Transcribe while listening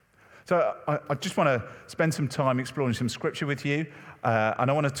So I just want to spend some time exploring some scripture with you, and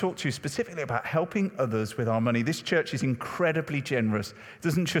I want to talk to you specifically about helping others with our money. This church is incredibly generous. It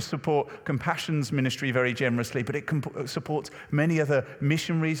doesn't just support Compassion's ministry very generously, but it supports many other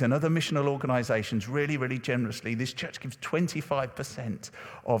missionaries and other missional organizations really, really generously. This church gives 25%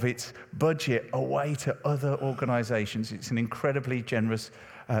 of its budget away to other organizations. It's an incredibly generous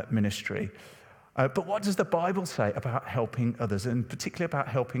ministry. But what does the Bible say about helping others, and particularly about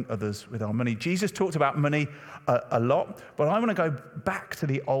helping others with our money? Jesus talked about money a lot, but I want to go back to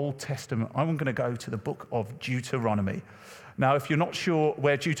the Old Testament. I'm going to go to the book of Deuteronomy. Now, if you're not sure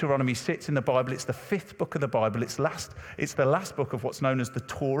where Deuteronomy sits in the Bible, it's the fifth book of the Bible. It's the last book of what's known as the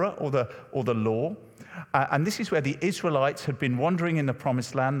Torah or the law. And this is where the Israelites had been wandering in the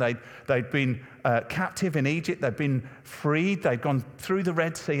Promised Land. They'd been captive in Egypt. They'd been freed. They'd gone through the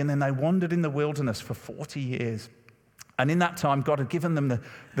Red Sea, and then they wandered in the wilderness for 40 years. And in that time, God had given them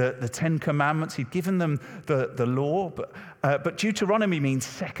the Ten Commandments. He'd given them the law. But Deuteronomy means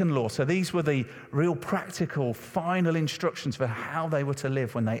second law. So these were the real practical, final instructions for how they were to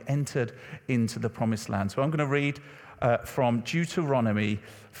live when they entered into the Promised Land. So I'm going to read from Deuteronomy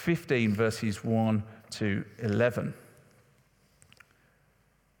 15, verses 1 to 11.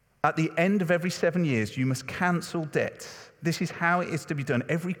 At the end of every 7 years, you must cancel debts. This is how it is to be done.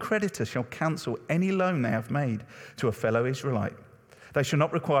 Every creditor shall cancel any loan they have made to a fellow Israelite. They shall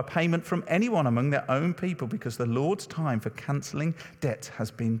not require payment from anyone among their own people, because the Lord's time for cancelling debts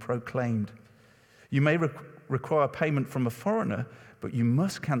has been proclaimed. You may require payment from a foreigner, but you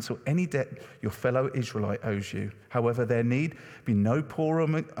must cancel any debt your fellow Israelite owes you. However, there need be no poor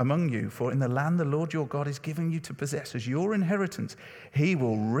among you, for in the land the Lord your God is giving you to possess as your inheritance, he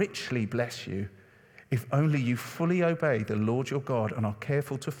will richly bless you, if only you fully obey the Lord your God and are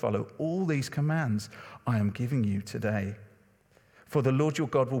careful to follow all these commands I am giving you today. For the Lord your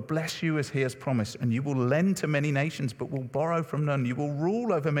God will bless you as he has promised, and you will lend to many nations, but will borrow from none. You will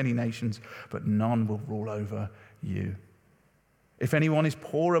rule over many nations, but none will rule over you. If anyone is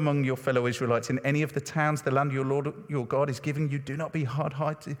poor among your fellow Israelites in any of the towns the land your Lord your God is giving you, do not be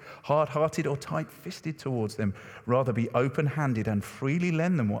hard-hearted or tight-fisted towards them. Rather be open-handed and freely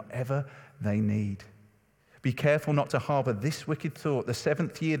lend them whatever they need. Be careful not to harbor this wicked thought. The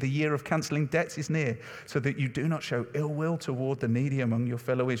 7th year, the year of cancelling debts, is near, so that you do not show ill will toward the needy among your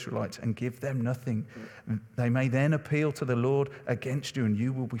fellow Israelites and give them nothing. They may then appeal to the Lord against you, and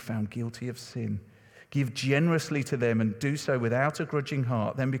you will be found guilty of sin. Give generously to them and do so without a grudging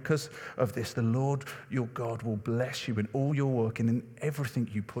heart. Then because of this, the Lord your God will bless you in all your work and in everything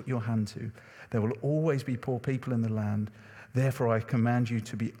you put your hand to. There will always be poor people in the land. Therefore, I command you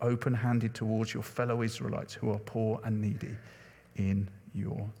to be open-handed towards your fellow Israelites who are poor and needy in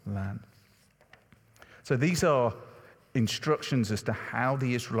your land. So these are instructions as to how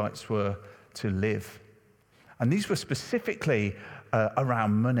the Israelites were to live. And these were specifically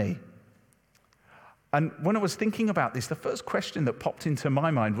around money. And when I was thinking about this, the first question that popped into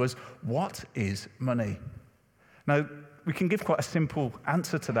my mind was, what is money? Now, we can give quite a simple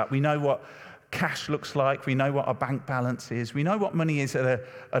answer to that. We know what cash looks like. We know what our bank balance is. We know what money is at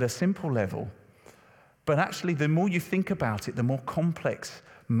a simple level. But actually, the more you think about it, the more complex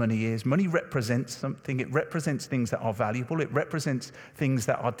money is. Money represents something. It represents things that are valuable. It represents things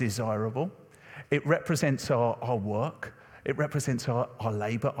that are desirable. It represents our work. It represents our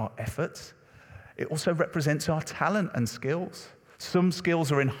labor, our efforts. It also represents our talent and skills. Some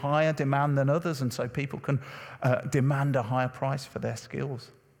skills are in higher demand than others, and so people can demand a higher price for their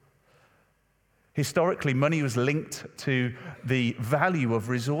skills. Historically, money was linked to the value of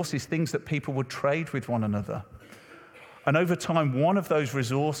resources, things that people would trade with one another. And over time, one of those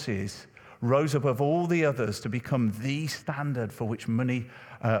resources rose above all the others to become the standard for which money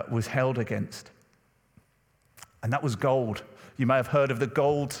was held against. And that was gold. You may have heard of the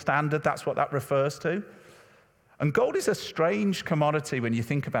gold standard. That's what that refers to. And gold is a strange commodity when you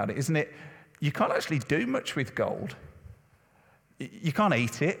think about it, isn't it? You can't actually do much with gold. You can't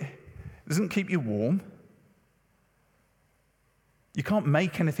eat it. It doesn't keep you warm. You can't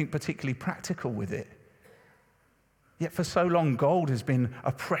make anything particularly practical with it. Yet for so long, gold has been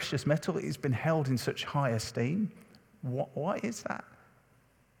a precious metal. It's been held in such high esteem. Why is that?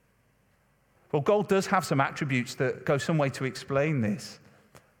 Well, gold does have some attributes that go some way to explain this.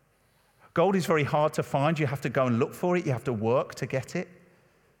 Gold is very hard to find. You have to go and look for it. You have to work to get it.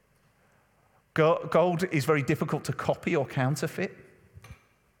 Gold is very difficult to copy or counterfeit.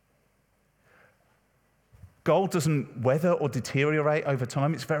 Gold doesn't weather or deteriorate over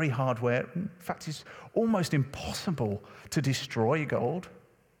time. It's very hardware. In fact, it's almost impossible to destroy gold.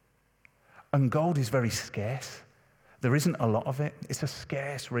 And gold is very scarce. There isn't a lot of it. It's a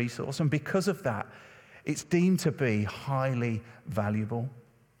scarce resource. And because of that, it's deemed to be highly valuable.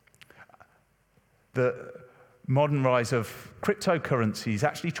 The modern rise of cryptocurrencies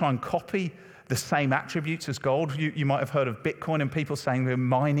actually try and copy the same attributes as gold. You might have heard of Bitcoin and people saying they're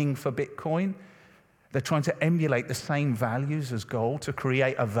mining for Bitcoin. They're trying to emulate the same values as gold to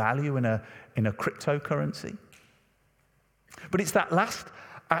create a value in a cryptocurrency. But it's that last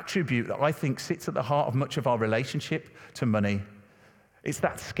attribute that I think sits at the heart of much of our relationship to money. It's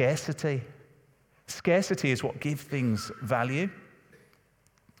that scarcity. Scarcity is what gives things value.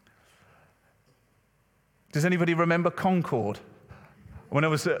 Does anybody remember Concorde? When I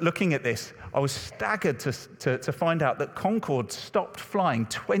was looking at this, I was staggered to find out that Concorde stopped flying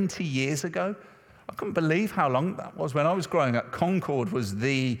 20 years ago. I couldn't believe how long that was. When I was growing up, Concorde was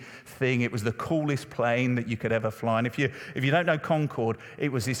the thing. It was the coolest plane that you could ever fly. And if you don't know Concorde, it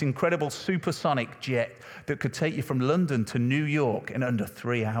was this incredible supersonic jet that could take you from London to New York in under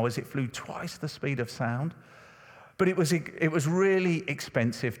 3 hours. It flew twice the speed of sound. But it was really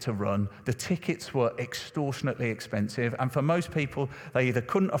expensive to run. The tickets were extortionately expensive. And for most people, they either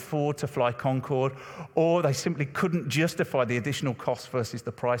couldn't afford to fly Concorde or they simply couldn't justify the additional cost versus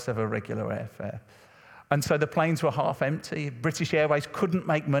the price of a regular airfare. And so the planes were half empty. British Airways couldn't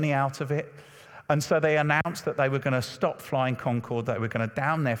make money out of it. And so they announced that they were going to stop flying Concorde, they were going to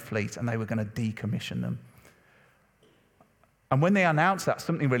down their fleet, and they were going to decommission them. And when they announced that,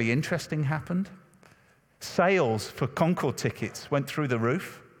 something really interesting happened. Sales for Concorde tickets went through the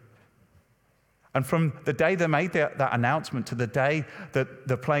roof. And from the day they made that announcement to the day that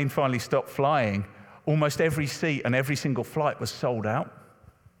the plane finally stopped flying, almost every seat and every single flight was sold out.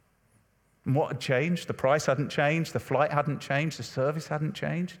 And what had changed? The price hadn't changed, the flight hadn't changed, the service hadn't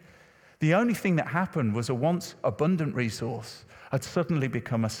changed. The only thing that happened was a once abundant resource had suddenly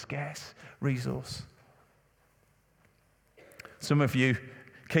become a scarce resource. Some of you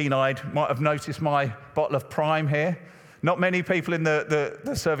keen-eyed might have noticed my bottle of Prime here. Not many people in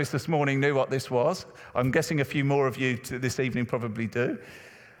the service this morning knew what this was. I'm guessing a few more of you this evening probably do.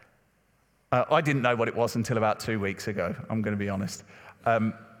 I didn't know what it was until about 2 weeks ago, I'm going to be honest.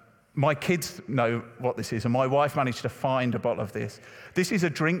 My kids know what this is, and my wife managed to find a bottle of this. This is a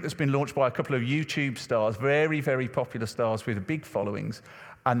drink that's been launched by a couple of YouTube stars, very, very popular stars with big followings.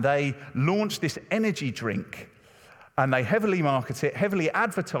 And they launched this energy drink, and they heavily market it, heavily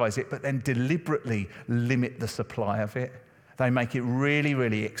advertise it, but then deliberately limit the supply of it. They make it really,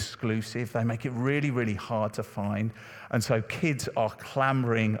 really exclusive. They make it really, really hard to find. And so kids are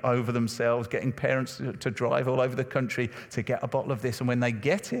clamoring over themselves, getting parents to drive all over the country to get a bottle of this. And when they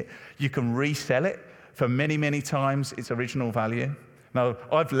get it, you can resell it for many, many times its original value. Now,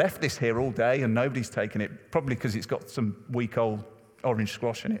 I've left this here all day and nobody's taken it, probably because it's got some week-old orange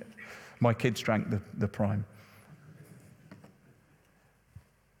squash in it. My kids drank the Prime.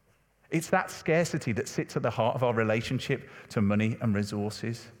 It's that scarcity that sits at the heart of our relationship to money and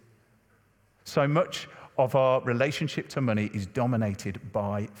resources. So much of our relationship to money is dominated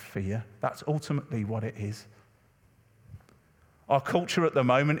by fear. That's ultimately what it is. Our culture at the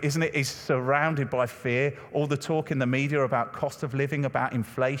moment, isn't it, is surrounded by fear. All the talk in the media about cost of living, about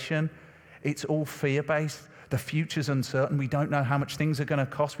inflation, it's all fear-based. The future's uncertain. We don't know how much things are going to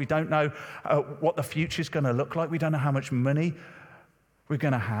cost. We don't know what the future's going to look like. We don't know how much money we're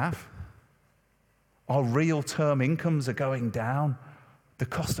going to have. Our real term incomes are going down. The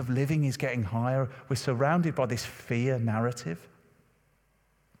cost of living is getting higher. We're surrounded by this fear narrative.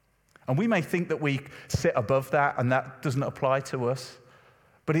 And we may think that we sit above that and that doesn't apply to us,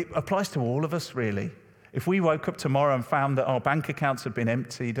 but it applies to all of us, really. If we woke up tomorrow and found that our bank accounts had been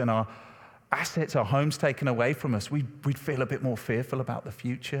emptied and our assets, our homes taken away from us, we'd feel a bit more fearful about the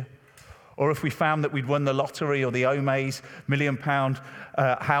future. Or if we found that we'd won the lottery or the Omaze £1 million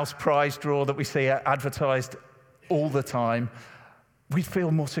house prize draw that we see advertised all the time, we'd feel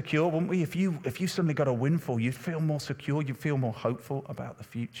more secure, wouldn't we? If you suddenly got a windfall, you'd feel more secure, you'd feel more hopeful about the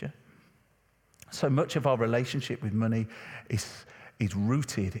future. So much of our relationship with money is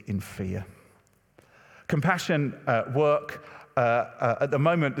rooted in fear. Compassion work. At the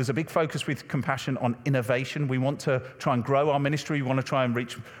moment, there's a big focus with Compassion on innovation. We want to try and grow our ministry. We want to try and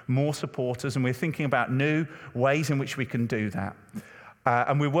reach more supporters, and we're thinking about new ways in which we can do that.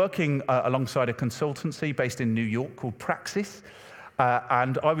 And we're working alongside a consultancy based in New York called Praxis.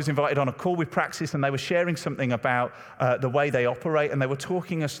 And I was invited on a call with Praxis, and they were sharing something about the way they operate, and they were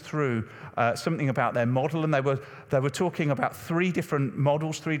talking us through something about their model, and they were talking about 3 different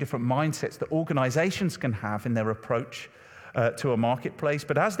models, 3 different mindsets that organizations can have in their approach to a marketplace.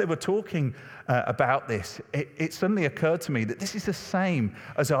 But as they were talking about this, it suddenly occurred to me that this is the same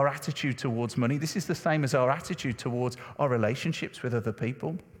as our attitude towards money. This is the same as our attitude towards our relationships with other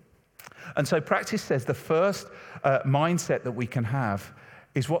people. And so Praxis says the first mindset that we can have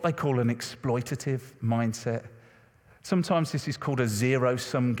is what they call an exploitative mindset. Sometimes this is called a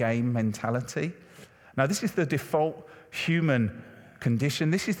zero-sum game mentality. Now, this is the default human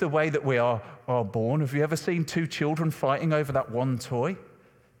condition. This is the way that we are born. Have you ever seen two children fighting over that one toy?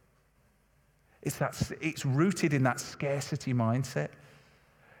 It's rooted in that scarcity mindset.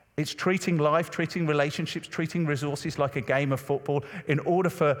 It's treating life, treating relationships, treating resources like a game of football. In order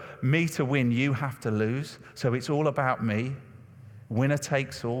for me to win, you have to lose. So it's all about me. Winner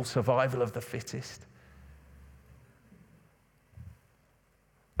takes all, survival of the fittest.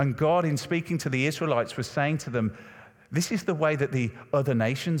 And God, in speaking to the Israelites, was saying to them, this is the way that the other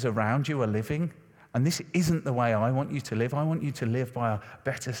nations around you are living, and this isn't the way I want you to live. I want you to live by a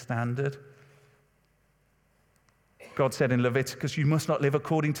better standard. God said in Leviticus, you must not live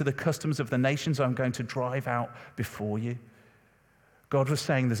according to the customs of the nations I'm going to drive out before you. God was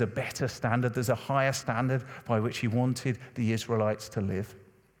saying there's a better standard, there's a higher standard by which he wanted the Israelites to live.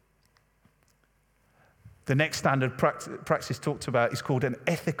 The next standard Praxis talked about is called an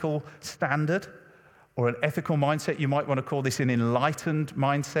ethical standard, or an ethical mindset. You might want to call this an enlightened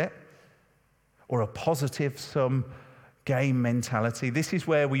mindset, or a positive sum game mentality. This is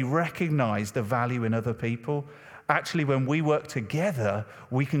where we recognize the value in other people. Actually, when we work together,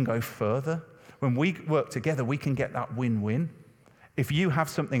 we can go further. When we work together, we can get that win-win. If you have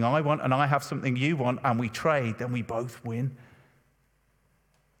something I want and I have something you want and we trade, then we both win.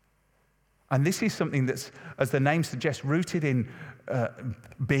 And this is something that's, as the name suggests, rooted in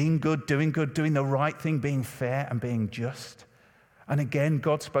being good, doing the right thing, being fair and being just. And again,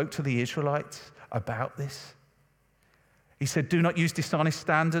 God spoke to the Israelites about this. He said, do not use dishonest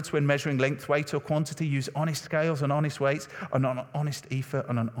standards when measuring length, weight, or quantity. Use honest scales and honest weights, and an honest ephah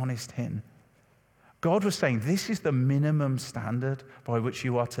and an honest hin. God was saying, this is the minimum standard by which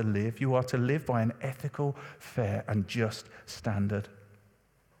you are to live. You are to live by an ethical, fair, and just standard.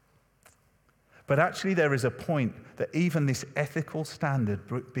 But actually, there is a point that even this ethical standard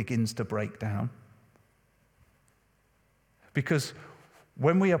begins to break down. Because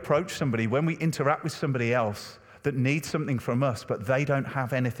when we approach somebody, when we interact with somebody else that needs something from us, but they don't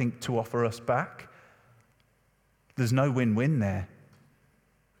have anything to offer us back, there's no win-win there.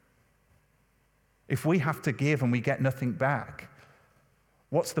 If we have to give and we get nothing back,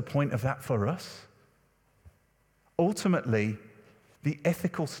 what's the point of that for us? Ultimately, the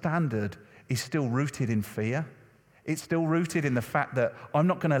ethical standard is still rooted in fear. It's still rooted in the fact that I'm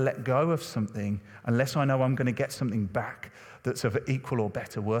not going to let go of something unless I know I'm going to get something back that's of equal or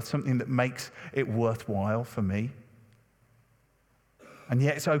better worth, something that makes it worthwhile for me. And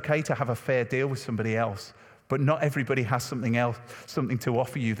yet it's okay to have a fair deal with somebody else, but not everybody has something else, something to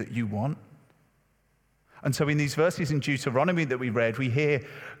offer you that you want. And so in these verses in Deuteronomy that we read, we hear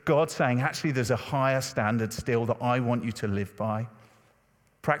God saying, actually, there's a higher standard still that I want you to live by.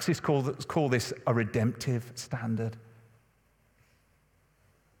 Praxis call this a redemptive standard.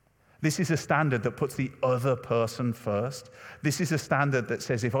 This is a standard that puts the other person first. This is a standard that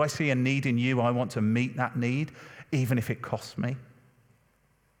says, if I see a need in you, I want to meet that need, even if it costs me.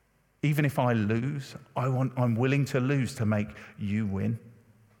 Even if I lose, I'm willing to lose to make you win.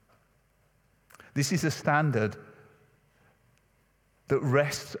 This is a standard that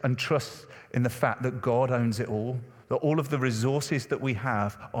rests and trusts in the fact that God owns it all, that all of the resources that we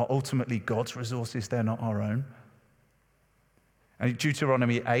have are ultimately God's resources, they're not our own. And in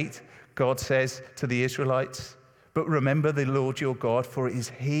Deuteronomy 8, God says to the Israelites, but remember the Lord your God, for it is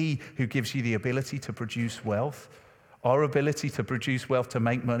he who gives you the ability to produce wealth. Our ability to produce wealth, to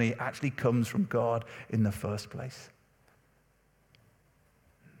make money, actually comes from God in the first place.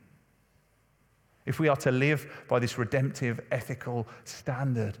 If we are to live by this redemptive ethical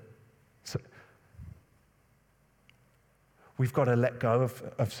standard, we've got to let go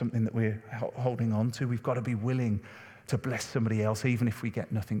of something that we're holding on to. We've got to be willing to bless somebody else, even if we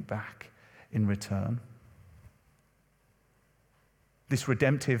get nothing back in return. This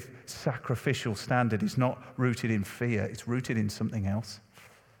redemptive sacrificial standard is not rooted in fear. It's rooted in something else.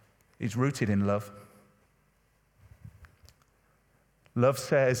 It's rooted in love. Love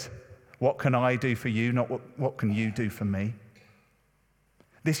says, what can I do for you, not what can you do for me?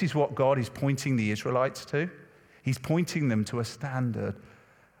 This is what God is pointing the Israelites to. He's pointing them to a standard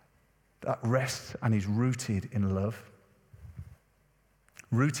that rests and is rooted in love.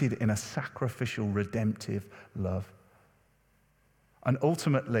 Rooted in a sacrificial, redemptive love. And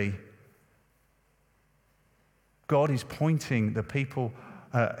ultimately, God is pointing the people,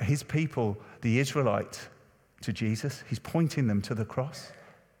 his people, the Israelites, to Jesus. He's pointing them to the cross.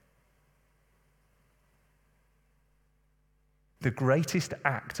 The greatest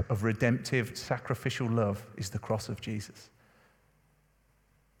act of redemptive, sacrificial love is the cross of Jesus.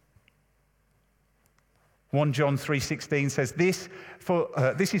 1 John 3:16 says, this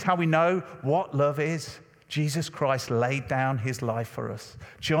is how we know what love is. Jesus Christ laid down his life for us.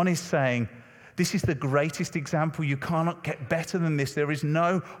 John is saying, this is the greatest example. You cannot get better than this. There is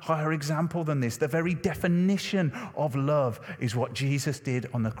no higher example than this. The very definition of love is what Jesus did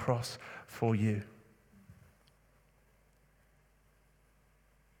on the cross for you.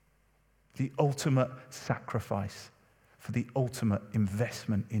 The ultimate sacrifice for the ultimate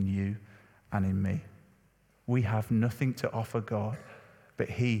investment in you and in me. We have nothing to offer God, but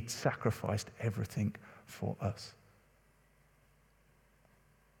he sacrificed everything for us.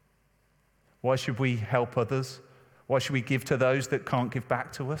 Why should we help others? Why should we give to those that can't give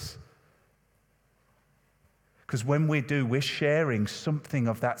back to us? Because when we do, we're sharing something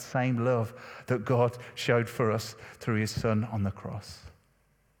of that same love that God showed for us through his Son on the cross.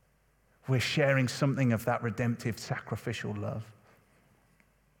 We're sharing something of that redemptive, sacrificial love.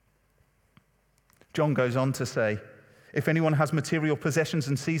 John goes on to say, if anyone has material possessions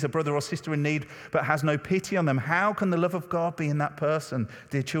and sees a brother or sister in need but has no pity on them, how can the love of God be in that person?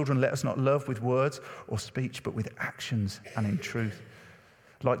 Dear children, let us not love with words or speech, but with actions and in truth.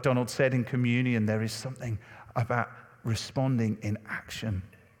 Like Donald said in communion, there is something about responding in action.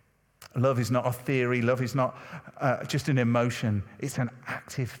 Love is not a theory. Love is not just an emotion. It's an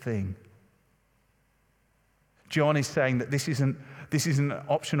active thing. John is saying that this isn't an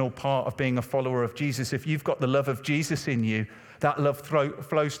optional part of being a follower of Jesus. If you've got the love of Jesus in you, that love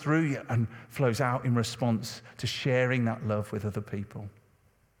flows through you and flows out in response to sharing that love with other people.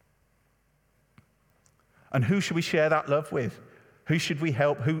 And who should we share that love with? Who should we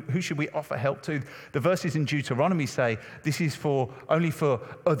help? Who should we offer help to? The verses in Deuteronomy say this is only for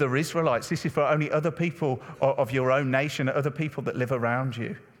other Israelites. This is for only other people of your own nation, other people that live around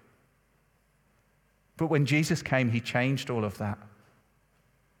you. But when Jesus came, he changed all of that.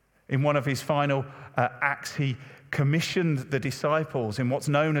 In one of his final acts, he commissioned the disciples in what's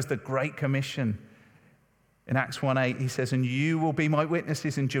known as the Great Commission. In Acts 1:8, he says, and you will be my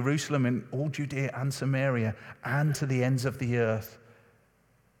witnesses in Jerusalem and all Judea and Samaria and to the ends of the earth.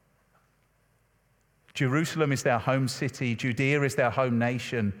 Jerusalem is their home city. Judea is their home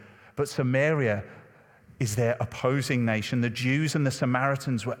nation. But Samaria is their opposing nation. The Jews and the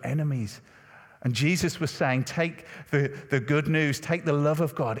Samaritans were enemies. And Jesus was saying, take the good news, take the love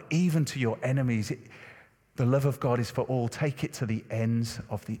of God even to your enemies. The love of God is for all. Take it to the ends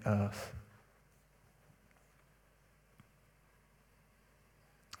of the earth.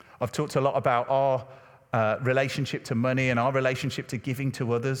 I've talked a lot about our relationship to money and our relationship to giving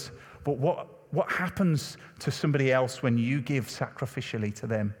to others. But what happens to somebody else when you give sacrificially to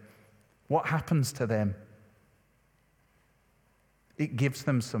them? What happens to them? It gives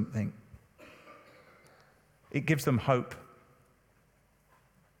them something. It gives them hope.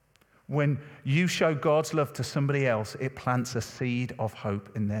 When you show God's love to somebody else, it plants a seed of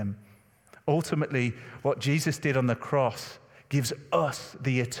hope in them. Ultimately, what Jesus did on the cross gives us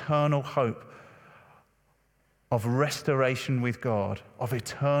the eternal hope of restoration with God, of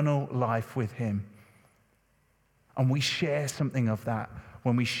eternal life with him. And we share something of that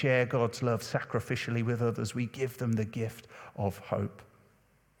when we share God's love sacrificially with others. We give them the gift of hope.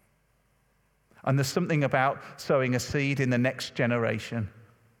 And there's something about sowing a seed in the next generation.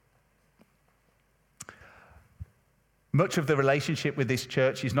 Much of the relationship with this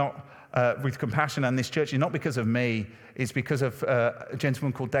church is not, with Compassion and this church, is not because of me. It's because of a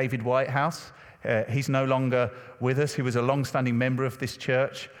gentleman called David Whitehouse. He's no longer with us. He was a long-standing member of this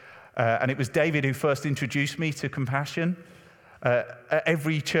church. And it was David who first introduced me to Compassion. At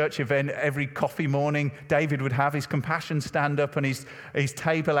every church event, every coffee morning, David would have his Compassion stand up and his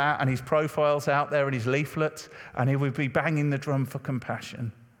table out and his profiles out there and his leaflets, and he would be banging the drum for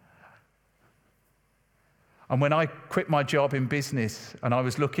Compassion. And when I quit my job in business and I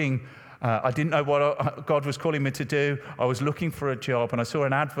was looking, I didn't know what God was calling me to do. I was looking for a job and I saw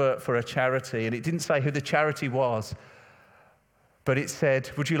an advert for a charity, and it didn't say who the charity was. But it said,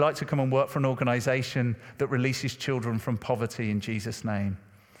 would you like to come and work for an organization that releases children from poverty in Jesus' name?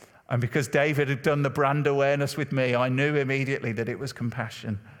 And because David had done the brand awareness with me, I knew immediately that it was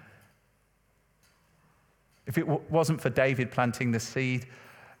Compassion. If it wasn't for David planting the seed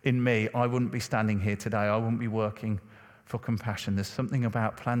in me, I wouldn't be standing here today. I wouldn't be working for Compassion. There's something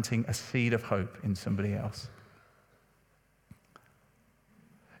about planting a seed of hope in somebody else.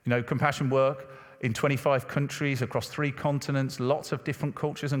 You know, Compassion work in 25 countries, across 3 continents, lots of different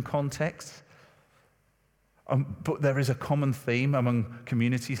cultures and contexts. But there is a common theme among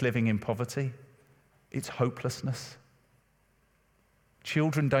communities living in poverty. It's hopelessness.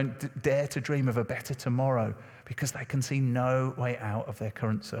 Children don't dare to dream of a better tomorrow because they can see no way out of their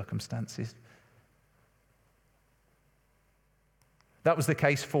current circumstances. That was the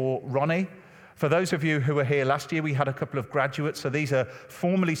case for Ronnie. For those of you who were here last year, we had a couple of graduates. So these are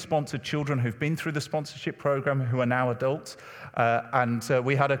formally sponsored children who've been through the sponsorship program who are now adults.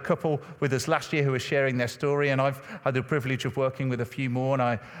 We had a couple with us last year who were sharing their story, and I've had the privilege of working with a few more, and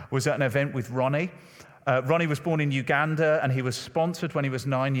I was at an event with Ronnie. Ronnie was born in Uganda, and he was sponsored when he was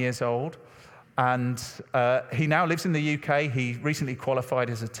 9 years old. And he now lives in the UK. He recently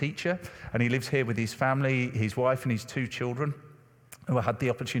qualified as a teacher, and he lives here with his family, his wife, and his 2 children, who I had the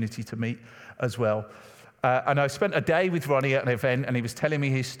opportunity to meet as well. And I spent a day with Ronnie at an event, and he was telling me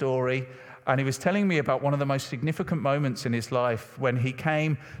his story, and he was telling me about one of the most significant moments in his life when he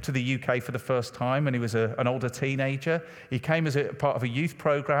came to the UK for the first time, and he was an older teenager. He came as a part of a youth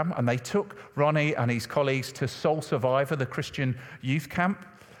program, and they took Ronnie and his colleagues to Soul Survivor, the Christian youth camp.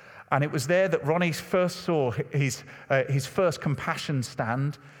 And it was there that Ronnie first saw his first compassion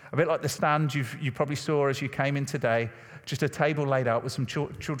stand, a bit like the stand you probably saw as you came in today, just a table laid out with some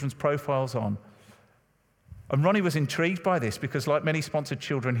children's profiles on. And Ronnie was intrigued by this because, like many sponsored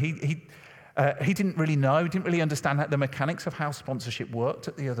children, he didn't really know, he didn't really understand the mechanics of how sponsorship worked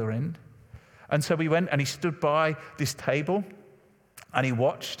at the other end. And so he went and he stood by this table and he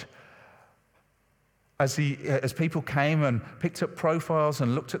watched as people came and picked up profiles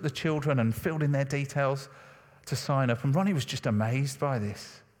and looked at the children and filled in their details to sign up. And Ronnie was just amazed by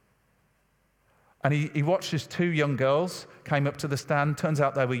this. And he watched as 2 young girls came up to the stand. Turns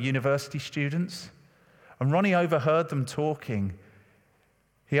out they were university students. And Ronnie overheard them talking.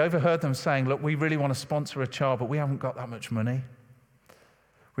 He overheard them saying, look, we really want to sponsor a child, but we haven't got that much money.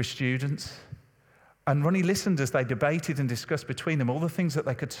 We're students. And Ronnie listened as they debated and discussed between them all the things that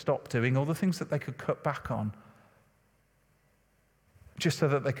they could stop doing, all the things that they could cut back on, just so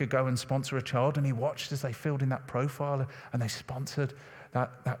that they could go and sponsor a child. And he watched as they filled in that profile and they sponsored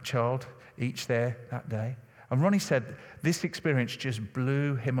that child each there that day. And Ronnie said this experience just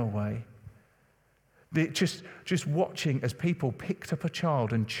blew him away. Just watching as people picked up a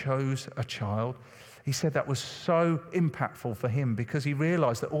child and chose a child. He said that was so impactful for him because he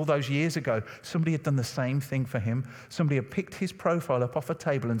realized that all those years ago, somebody had done the same thing for him. Somebody had picked his profile up off a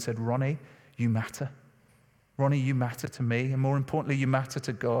table and said, Ronnie, you matter. Ronnie, you matter to me. And more importantly, you matter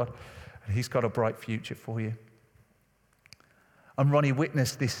to God. And he's got a bright future for you. And Ronnie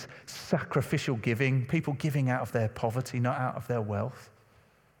witnessed this sacrificial giving, people giving out of their poverty, not out of their wealth.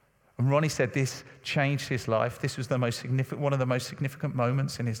 And Ronnie said this changed his life. This was one of the most significant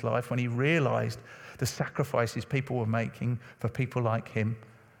moments in his life when he realized the sacrifices people were making for people like him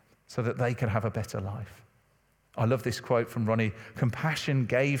so that they could have a better life. I love this quote from Ronnie. Compassion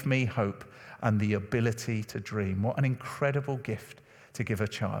gave me hope and the ability to dream. What an incredible gift to give a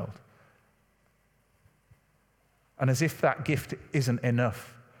child. And as if that gift isn't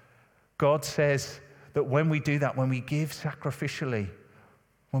enough, God says that when we do that, when we give sacrificially,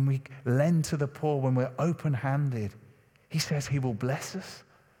 when we lend to the poor, when we're open-handed, he says he will bless us.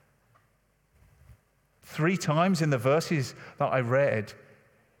 3 times in the verses that I read,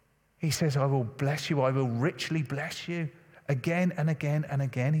 he says, I will bless you, I will richly bless you. Again and again and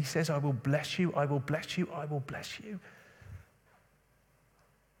again, he says, I will bless you, I will bless you, I will bless you.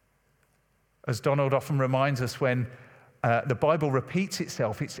 As Donald often reminds us, when the Bible repeats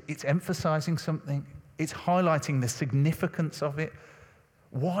itself, it's emphasizing something. It's highlighting the significance of it.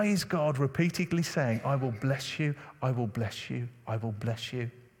 Why is God repeatedly saying, I will bless you, I will bless you, I will bless you?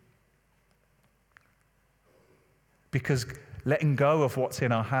 Because letting go of what's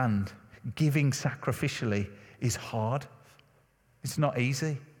in our hand, giving sacrificially, is hard. It's not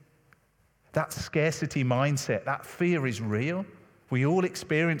easy. That scarcity mindset, that fear is real. We all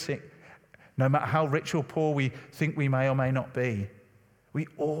experience it. No matter how rich or poor we think we may or may not be, we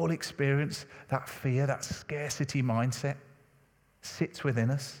all experience that fear, that scarcity mindset sits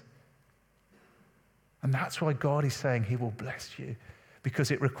within us. And that's why God is saying he will bless you, because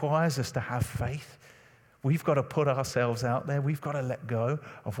it requires us to have faith. We've got to put ourselves out there. We've got to let go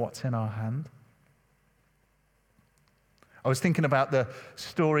of what's in our hand. I was thinking about the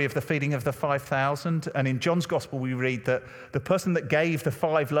story of the feeding of the 5,000, and in John's Gospel we read that the person that gave the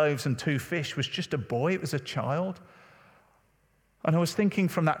 5 loaves and 2 fish was just a boy, it was a child. And I was thinking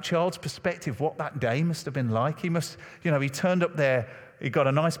from that child's perspective what that day must have been like. He turned up there, he got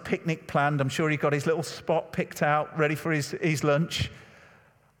a nice picnic planned, I'm sure he got his little spot picked out, ready for his lunch.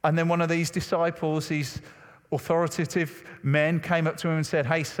 And then one of these disciples, these authoritative men, came up to him and said,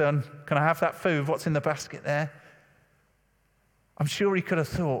 "Hey, son, can I have that food? What's in the basket there?" I'm sure he could have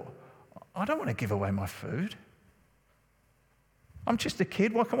thought, I don't want to give away my food. I'm just a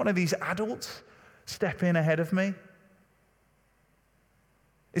kid. Why can't one of these adults step in ahead of me?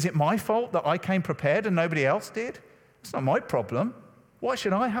 Is it my fault that I came prepared and nobody else did? It's not my problem. Why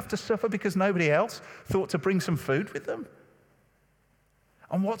should I have to suffer because nobody else thought to bring some food with them?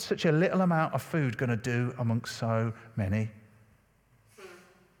 And what's such a little amount of food going to do amongst so many?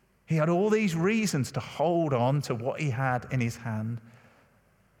 He had all these reasons to hold on to what he had in his hand,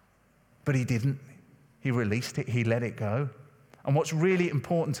 but he didn't. He released it. He let it go. And what's really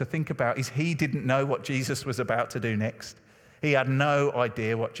important to think about is he didn't know what Jesus was about to do next. He had no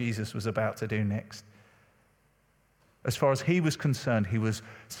idea what Jesus was about to do next. As far as he was concerned, he was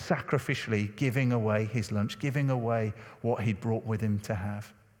sacrificially giving away his lunch, giving away what he'd brought with him to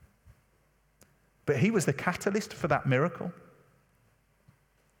have. But he was the catalyst for that miracle.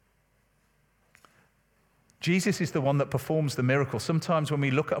 Jesus is the one that performs the miracle. Sometimes when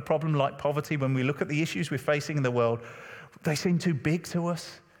we look at a problem like poverty, when we look at the issues we're facing in the world, they seem too big to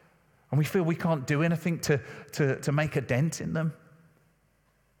us. And we feel we can't do anything to make a dent in them.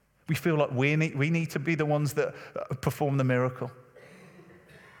 We feel like we need to be the ones that perform the miracle.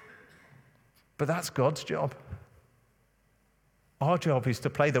 But that's God's job. Our job is to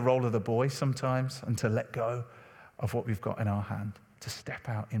play the role of the boy sometimes and to let go of what we've got in our hand, to step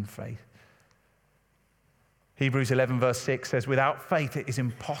out in faith. Hebrews 11 verse 6 says, without faith it is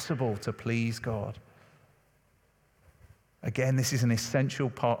impossible to please God. Again, this is an essential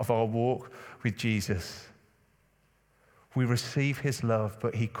part of our walk with Jesus. We receive his love,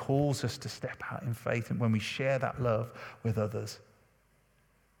 but he calls us to step out in faith, and when we share that love with others.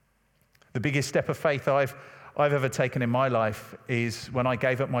 The biggest step of faith I've ever taken in my life is when I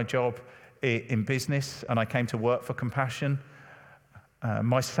gave up my job in business and I came to work for Compassion.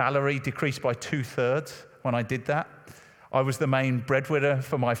 My salary decreased by 2/3 when I did that. I was the main breadwinner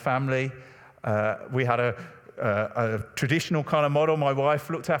for my family. We had a traditional kind of model. My wife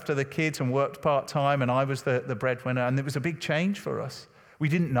looked after the kids and worked part-time, and I was the breadwinner, and it was a big change for us. We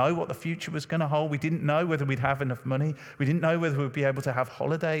didn't know what the future was going to hold. We didn't know whether we'd have enough money. We didn't know whether we'd be able to have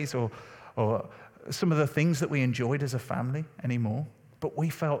holidays or some of the things that we enjoyed as a family anymore. But we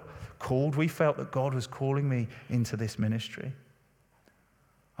felt called. We felt that God was calling me into this ministry.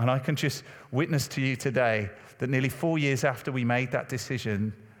 And I can just witness to you today that nearly 4 years after we made that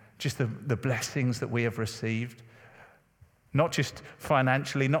decision, just the blessings that we have received, not just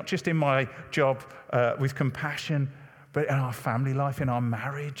financially, not just in my job with Compassion, but in our family life, in our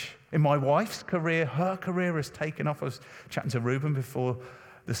marriage, in my wife's career. Her career has taken off. I was chatting to Ruben before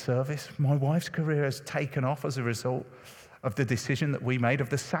the service. My wife's career has taken off as a result of the decision that we made, of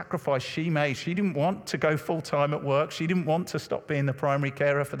the sacrifice she made. She didn't want to go full-time at work. She didn't want to stop being the primary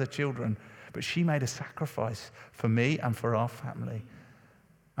carer for the children. But she made a sacrifice for me and for our family.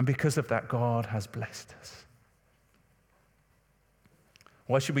 And because of that, God has blessed us.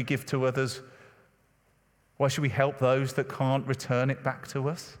 Why should we give to others? Why should we help those that can't return it back to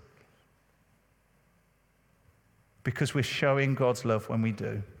us? Because we're showing God's love when we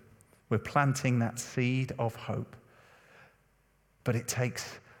do. We're planting that seed of hope. But it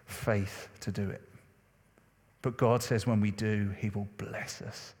takes faith to do it. But God says when we do, he will bless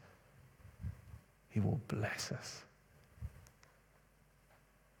us. He will bless us.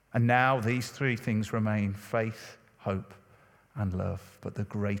 And now these three things remain: faith, hope, and love. But the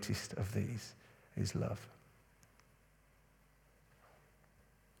greatest of these is love.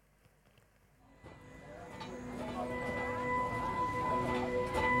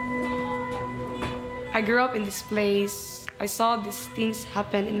 I grew up in this place. I saw these things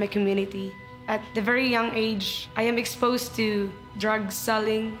happen in my community. At the very young age, I am exposed to drug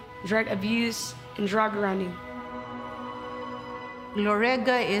selling, drug abuse, and drug running.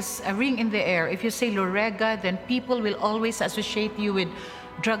 Lorega is a ring in the air. If you say Lorega, then people will always associate you with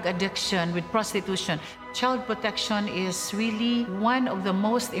drug addiction, with prostitution. Child protection is really one of the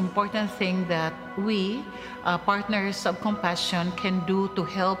most important things that we, partners of Compassion, can do to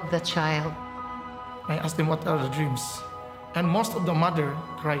help the child. I asked them what are the dreams, and most of the mother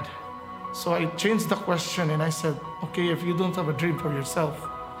cried. So I changed the question and I said, okay, if you don't have a dream for yourself,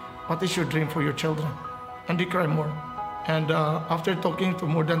 what is your dream for your children? And they cry more. And after talking to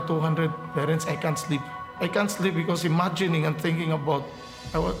more than 200 parents, I can't sleep. I can't sleep because imagining and thinking about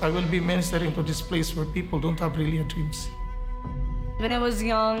I will be ministering to this place where people don't have really dreams. When I was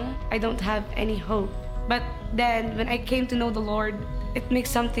young, I don't have any hope. But then when I came to know the Lord, it makes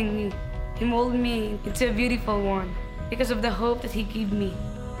something new. He molded me into a beautiful one because of the hope that he gave me.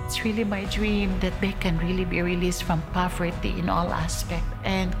 It's really my dream that they can really be released from poverty in all aspects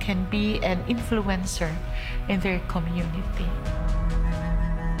and can be an influencer in their community.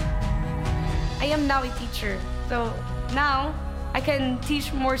 I am now a teacher, so now I can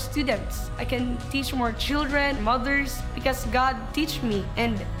teach more students. I can teach more children, mothers, because God teach me.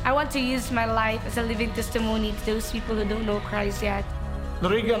 And I want to use my life as a living testimony to those people who don't know Christ yet.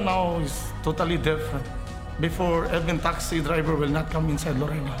 Lorega now is totally different. Before, even taxi driver will not come inside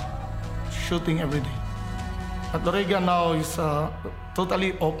Lorega, shooting every day. But Lorega now is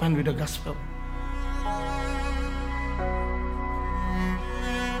totally open with the gospel.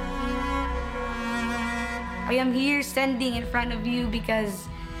 I am here standing in front of you because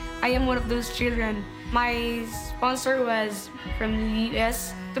I am one of those children. My sponsor was from the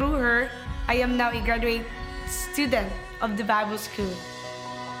US. Through her, I am now a graduate student of the Bible school.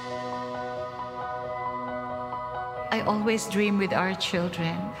 I always dream with our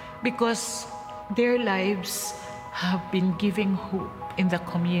children because their lives have been giving hope in the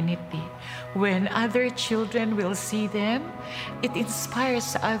community. When other children will see them, it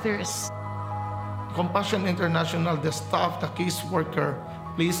inspires others. Compassion International, the staff, the case worker,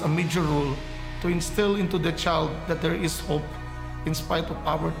 plays a major role to instill into the child that there is hope in spite of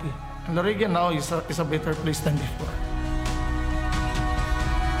poverty. And Lorega now is a better place than before.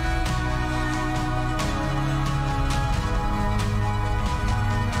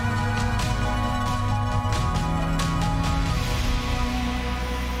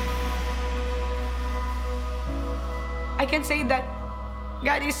 I can say that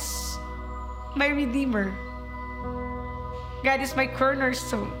God is my Redeemer. God is my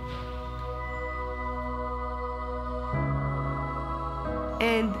cornerstone.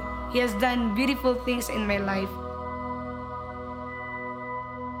 And He has done beautiful things in my life.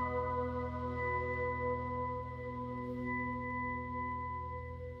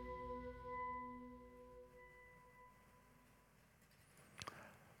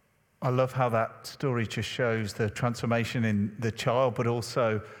 I love how that story just shows the transformation in the child, but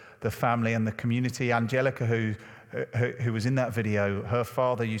also the family and the community. Angelica, who was in that video, her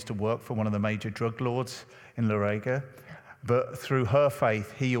father used to work for one of the major drug lords in Lorega. But through her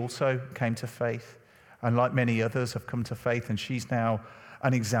faith, he also came to faith. And like many others have come to faith, and she's now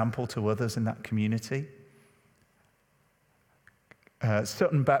an example to others in that community.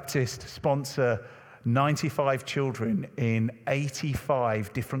 Sutton Baptist sponsor 95 children in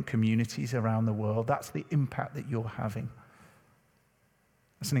 85 different communities around the world. That's the impact that you're having.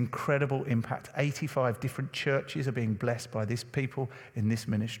 It's an incredible impact. 85 different churches are being blessed by this people in this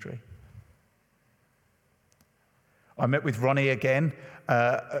ministry. I met with Ronnie again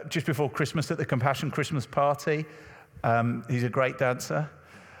just before Christmas at the Compassion Christmas party. He's a great dancer.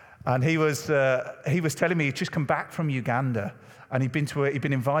 And he was telling me he'd just come back from Uganda, and he'd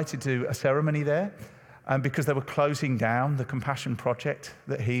been invited to a ceremony there, and because they were closing down the Compassion Project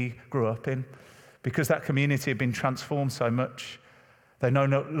that he grew up in, because that community had been transformed so much, they no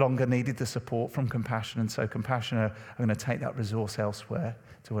longer needed the support from Compassion, and so Compassion are going to take that resource elsewhere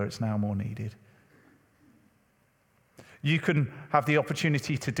to where it's now more needed. You can have the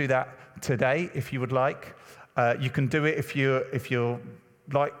opportunity to do that today if you would like. You can do it if you're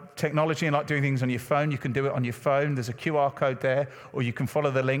like technology and like doing things on your phone. You can do it on your phone. There's a QR code there, or you can follow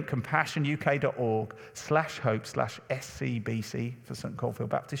the link compassionuk.org/hope/SCBC for St. Coldfield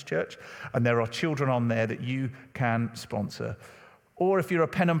Baptist Church, and there are children on there that you can sponsor. Or if you're a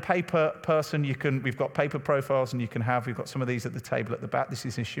pen and paper person, we've got paper profiles, and we've got some of these at the table at the back. This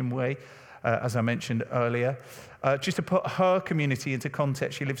is Ishimwe, as I mentioned earlier. Just to put her community into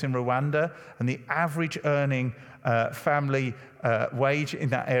context, she lives in Rwanda, and the average earning family wage in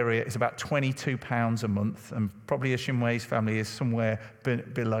that area is about £22 a month, and probably Ishimwe's family is somewhere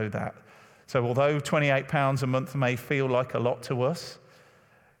below that. So although £28 a month may feel like a lot to us,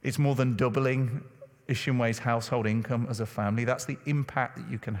 it's more than doubling Ishimwe's household income as a family. That's the impact that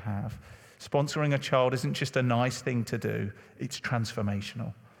you can have. Sponsoring a child isn't just a nice thing to do, it's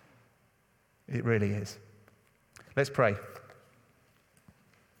transformational. It really is. Let's pray.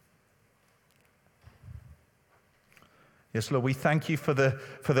 Yes, Lord, we thank you for the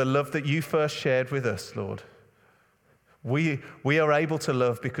love that you first shared with us, Lord. We are able to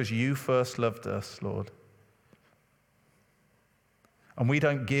love because you first loved us, Lord. And we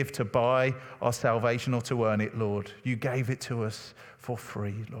don't give to buy our salvation or to earn it, Lord. You gave it to us for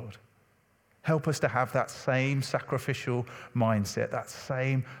free, Lord. Help us to have that same sacrificial mindset, that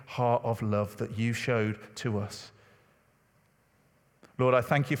same heart of love that you showed to us. Lord, I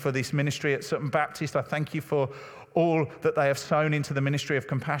thank you for this ministry at Sutton Baptist. I thank you for all that they have sown into the ministry of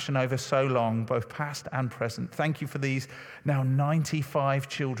compassion over so long, both past and present. Thank you for these now 95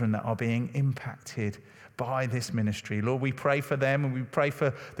 children that are being impacted by this ministry. Lord, we pray for them, and we pray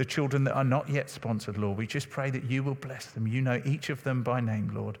for the children that are not yet sponsored, Lord. We just pray that you will bless them. You know each of them by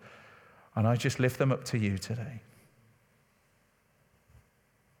name, Lord. And I just lift them up to you today.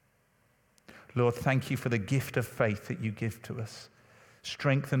 Lord, thank you for the gift of faith that you give to us.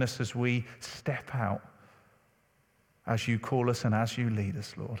 Strengthen us as we step out, as you call us and as you lead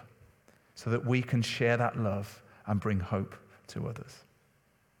us, Lord, so that we can share that love and bring hope to others.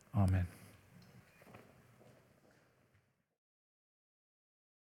 Amen.